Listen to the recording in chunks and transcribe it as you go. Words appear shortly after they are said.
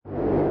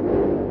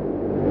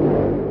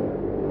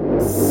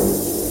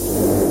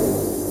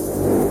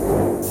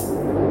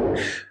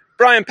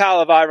Brian Powell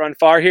of I Run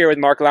Far here with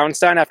Marc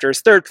Lauenstein after his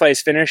third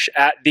place finish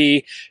at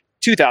the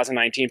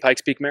 2019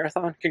 Pikes Peak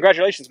Marathon.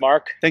 Congratulations,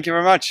 Marc. Thank you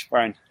very much,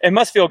 Brian. It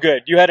must feel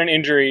good. You had an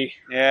injury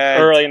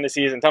early in the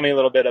season. Tell me a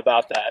little bit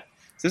about that.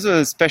 This was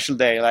a special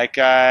day. Like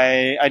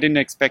I didn't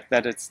expect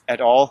that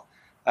at all.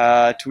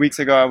 2 weeks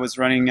ago, I was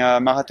running a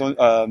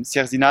marathon,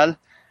 Sierre-Zinal.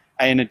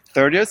 I ended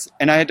 30th,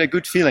 and I had a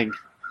good feeling.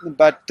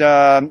 But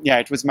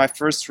it was my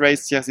first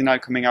race,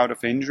 Sierre-Zinal, coming out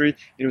of an injury.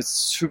 It was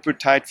super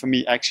tight for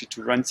me actually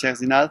to run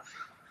Sierre-Zinal.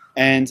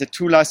 And the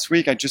 2 last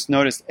week, I just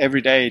noticed every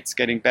day it's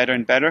getting better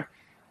and better.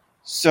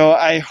 So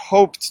I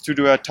hoped to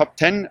do a top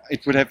 10.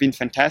 It would have been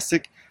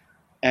fantastic.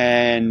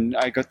 And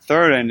I got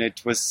third, and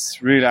it was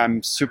really,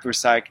 I'm super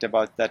psyched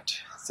about that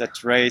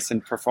race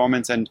and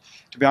performance. And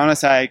to be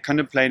honest, I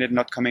contemplated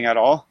not coming at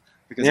all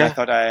because I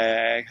thought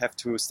I have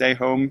to stay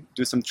home,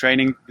 do some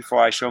training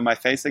before I show my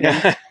face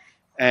again.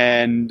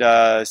 And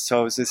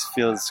so this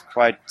feels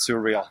quite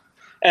surreal.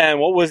 And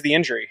what was the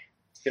injury,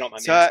 if you don't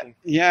mind me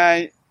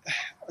asking?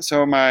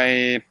 So on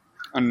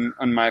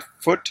my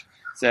foot,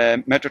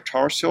 the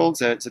metatarsal,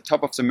 the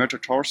top of the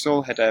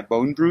metatarsal had a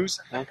bone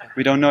bruise. Okay.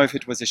 We don't know if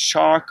it was a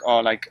shock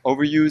or like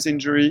overuse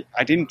injury.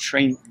 I didn't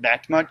train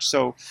that much,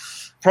 so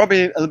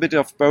probably a little bit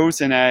of both,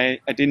 and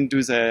I didn't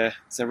do the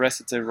rest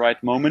at the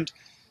right moment.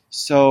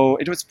 So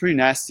it was pretty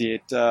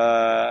nasty.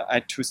 I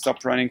had to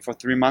stop running for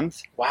 3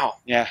 months. Wow.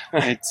 Yeah,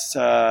 it's.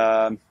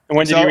 And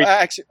when did you?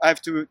 Actually, I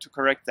have to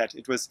correct that.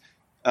 It was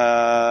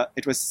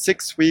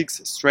 6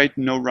 weeks straight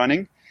no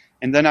running,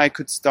 and then I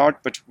could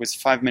start, but with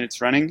 5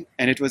 minutes running.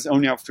 And it was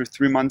only after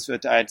 3 months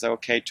that I had the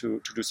okay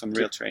to do some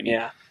real training.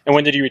 Yeah. And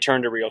when did you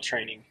return to real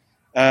training?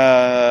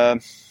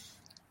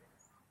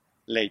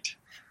 Late.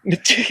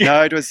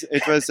 No, it was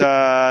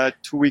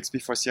 2 weeks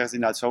before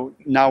Sierre-Zinal, so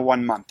now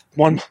 1 month.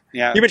 1 month.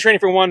 Yeah. You've been training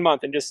for 1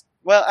 month and just.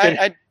 Well,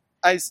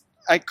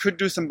 I could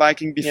do some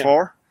biking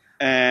before,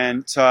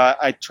 and so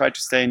I tried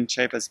to stay in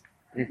shape as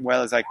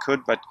well as I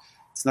could, but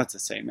it's not the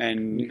same.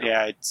 And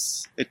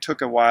it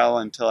took a while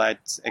until I had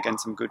again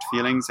some good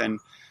feelings, and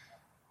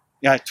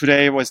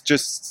today was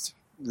just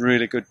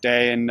really good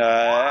day, and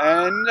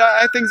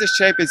I think the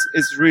shape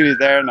is really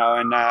there now,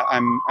 and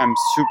I'm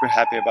super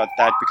happy about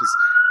that because.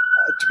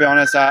 To be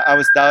honest, I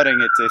was doubting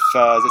it if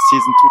the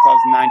season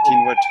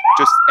 2019 would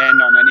just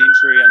end on an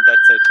injury and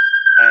that's it.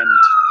 And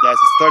this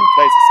third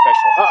place is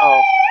special.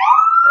 Uh-oh.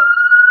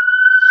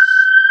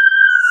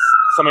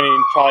 Somebody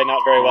probably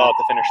not very well at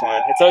the finish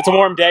line. It's a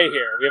warm day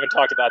here. We haven't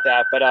talked about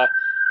that. But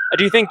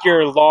do you think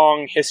your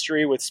long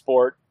history with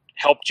sport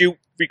helped you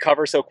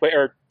recover so quick,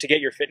 or to get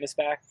your fitness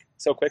back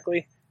so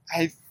quickly?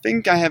 I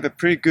think I have a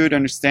pretty good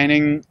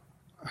understanding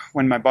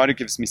when my body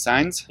gives me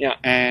signs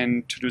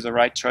and to do the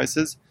right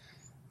choices.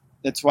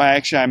 That's why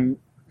actually I'm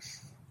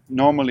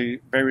normally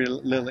very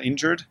little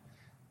injured,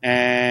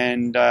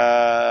 and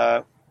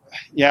I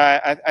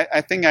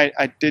think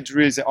I did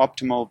really the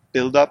optimal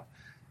build-up,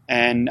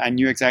 and I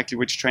knew exactly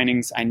which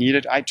trainings I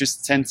needed. I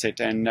just sense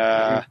it, and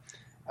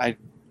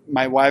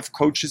my wife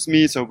coaches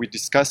me, so we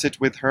discuss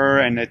it with her,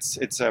 and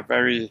it's a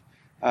very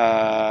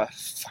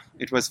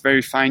it was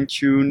very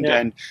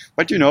fine-tuned,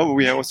 but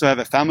we also have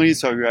a family,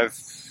 so you have.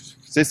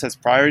 This as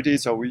priority,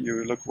 so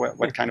you look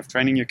what kind of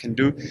training you can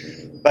do.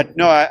 But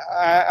no,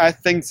 I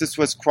think this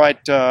was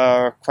quite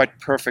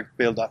perfect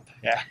build-up.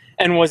 Yeah.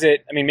 And was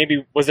it? I mean,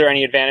 maybe was there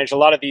any advantage? A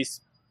lot of these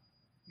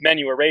men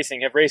you were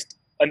racing have raced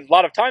a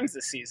lot of times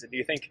this season. Do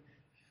you think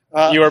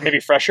you were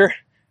maybe fresher?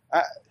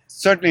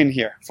 Certainly in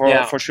here,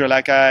 for sure.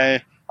 Like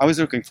I was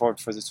looking forward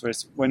for this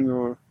race. When we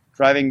were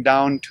driving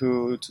down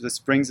to the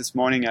springs this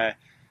morning,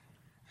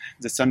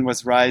 the sun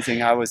was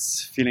rising. I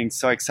was feeling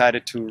so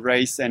excited to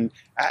race, and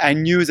I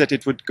knew that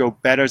it would go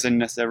better than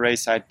the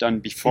race I'd done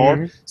before.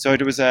 Mm-hmm. So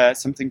it was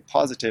something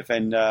positive,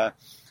 and I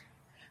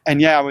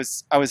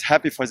was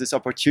happy for this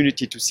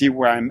opportunity to see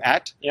where I'm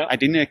at. Yeah. I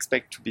didn't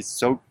expect to be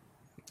so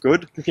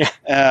good. Yeah.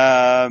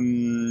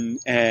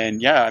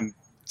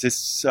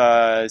 This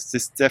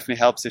definitely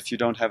helps if you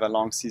don't have a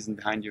long season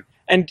behind you.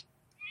 And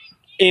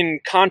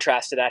in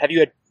contrast to that, have you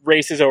had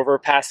races over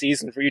past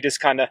seasons where you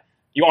just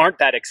you aren't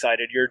that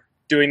excited? You're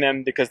doing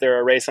them because they're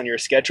a race on your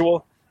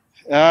schedule?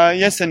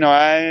 Yes and no.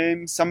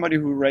 I'm somebody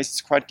who races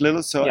quite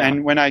little,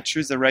 and when I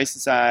choose the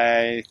races,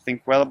 I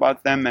think well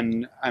about them,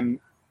 and I'm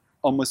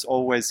almost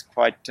always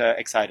quite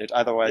excited.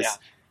 Otherwise,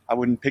 I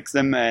wouldn't pick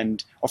them.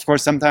 And of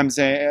course, sometimes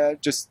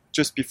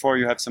just before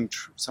you have some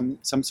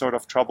sort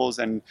of troubles,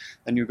 and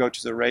then you go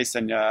to the race,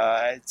 and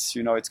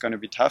it's going to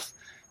be tough.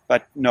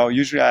 But no,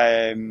 usually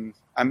I'm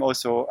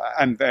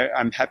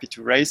happy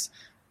to race.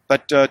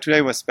 But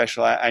today was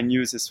special. I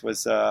knew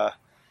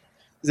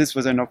this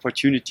was an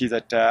opportunity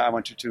that I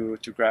wanted to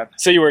grab.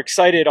 So you were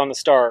excited on the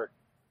start,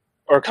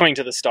 or coming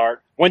to the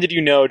start. When did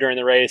you know during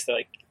the race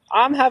that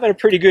I'm having a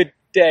pretty good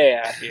day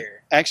out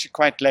here? Actually,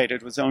 quite late.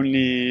 It was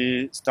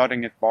only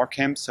starting at bar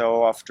camp,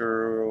 so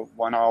after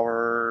 1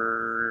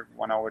 hour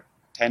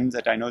 10,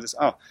 that I noticed,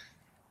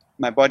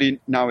 my body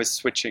now is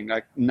switching.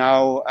 Like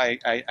now,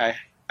 I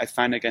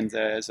find again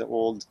the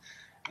old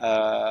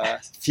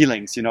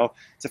feelings.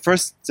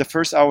 The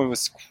first hour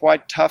was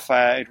quite tough.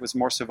 It was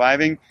more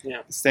surviving,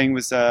 staying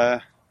with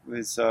my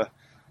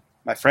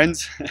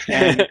friends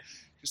and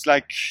just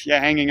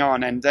hanging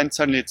on. And then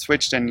suddenly it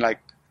switched, and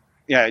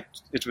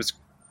it was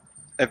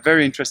a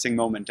very interesting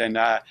moment. And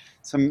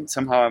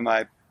somehow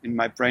in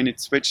my brain it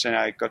switched, and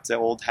I got the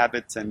old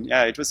habits, and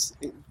it was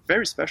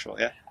very special.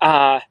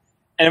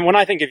 And when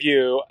I think of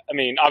you, I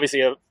mean,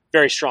 obviously a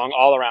very strong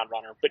all-around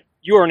runner, but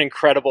you are an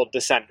incredible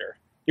descender.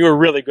 You were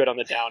really good on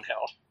the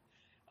downhill.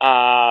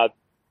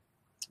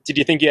 Did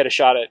you think you had a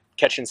shot at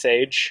catching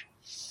Sage?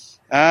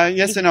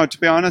 Yes and no. To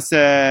be honest,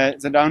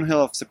 the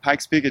downhill of the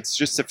Pikes Peak, it's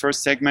just the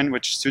first segment,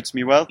 which suits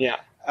me well.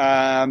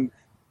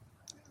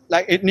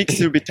 It needs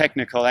to be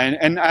technical,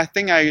 and I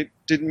think I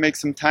didn't make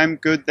some time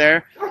good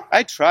there.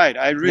 I tried.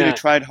 I really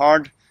tried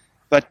hard,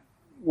 but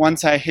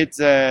once I hit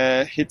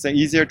the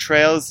easier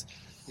trails,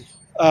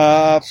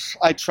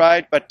 I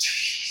tried, but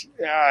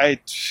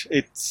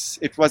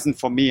it wasn't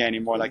for me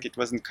anymore. It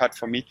wasn't cut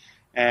for me.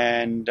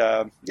 And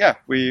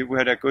we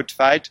had a good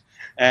fight.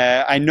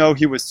 I know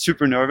he was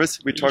super nervous.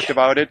 We talked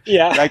about it.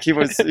 He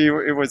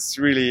was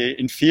really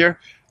in fear.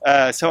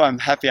 So I'm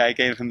happy I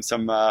gave him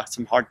some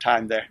hard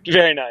time there.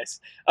 Very nice.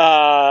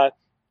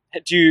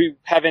 Do you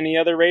have any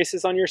other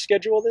races on your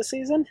schedule this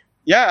season?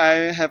 Yeah,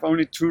 I have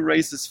only 2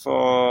 races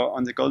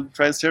on the Golden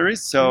Trail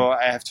Series, so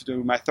I have to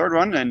do my third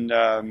one, and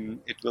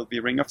it will be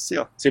Ring of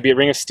Steel. So it'll be a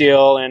Ring of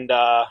Steel and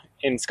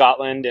in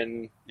Scotland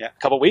in a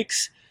couple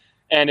weeks.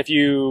 And if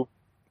you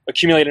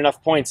accumulate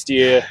enough points, do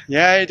you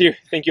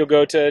think you'll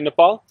go to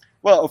Nepal?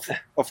 Well,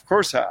 of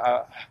course,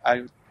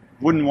 I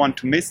wouldn't want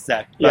to miss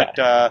that, but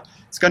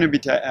it's going to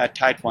be a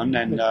tight one,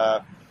 and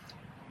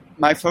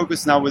my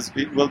focus now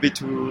will be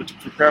to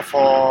prepare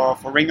for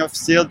Ring of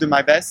Steel, do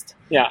my best,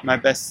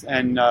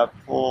 and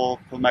pull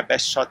my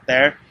best shot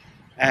there.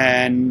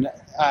 And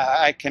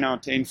I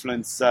cannot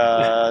influence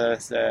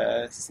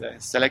the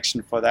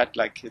selection for that.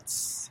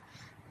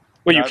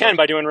 Well, you can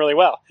by doing really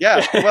well.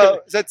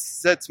 Well,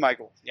 that's my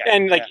goal.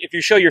 And if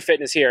you show your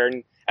fitness here,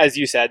 and as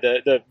you said,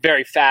 the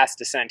very fast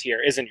descent here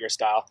isn't your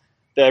style.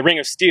 The Ring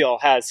of Steel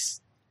has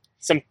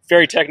some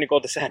very technical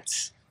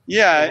descents.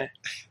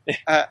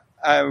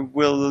 I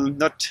will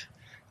not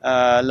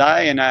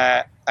lie, and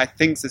I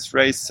think this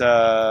race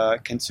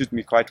can suit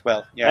me quite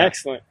well.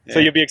 Excellent. So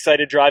you'll be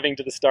excited driving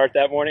to the start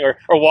that morning,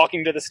 or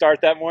walking to the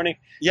start that morning?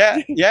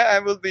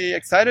 I will be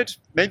excited.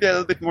 Maybe a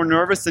little bit more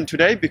nervous than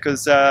today,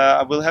 because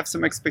I will have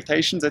some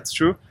expectations. That's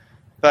true.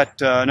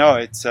 But no,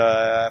 it's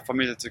for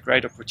me that's a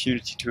great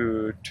opportunity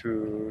to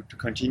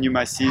continue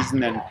my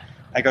season, and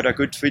I got a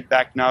good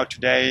feedback now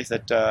today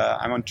that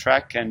I'm on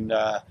track, and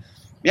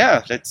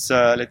let's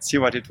see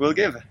what it will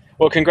give.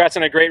 Well, congrats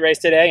on a great race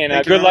today,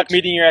 and good luck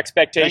meeting your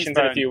expectations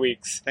in a few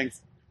weeks.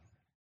 Thanks.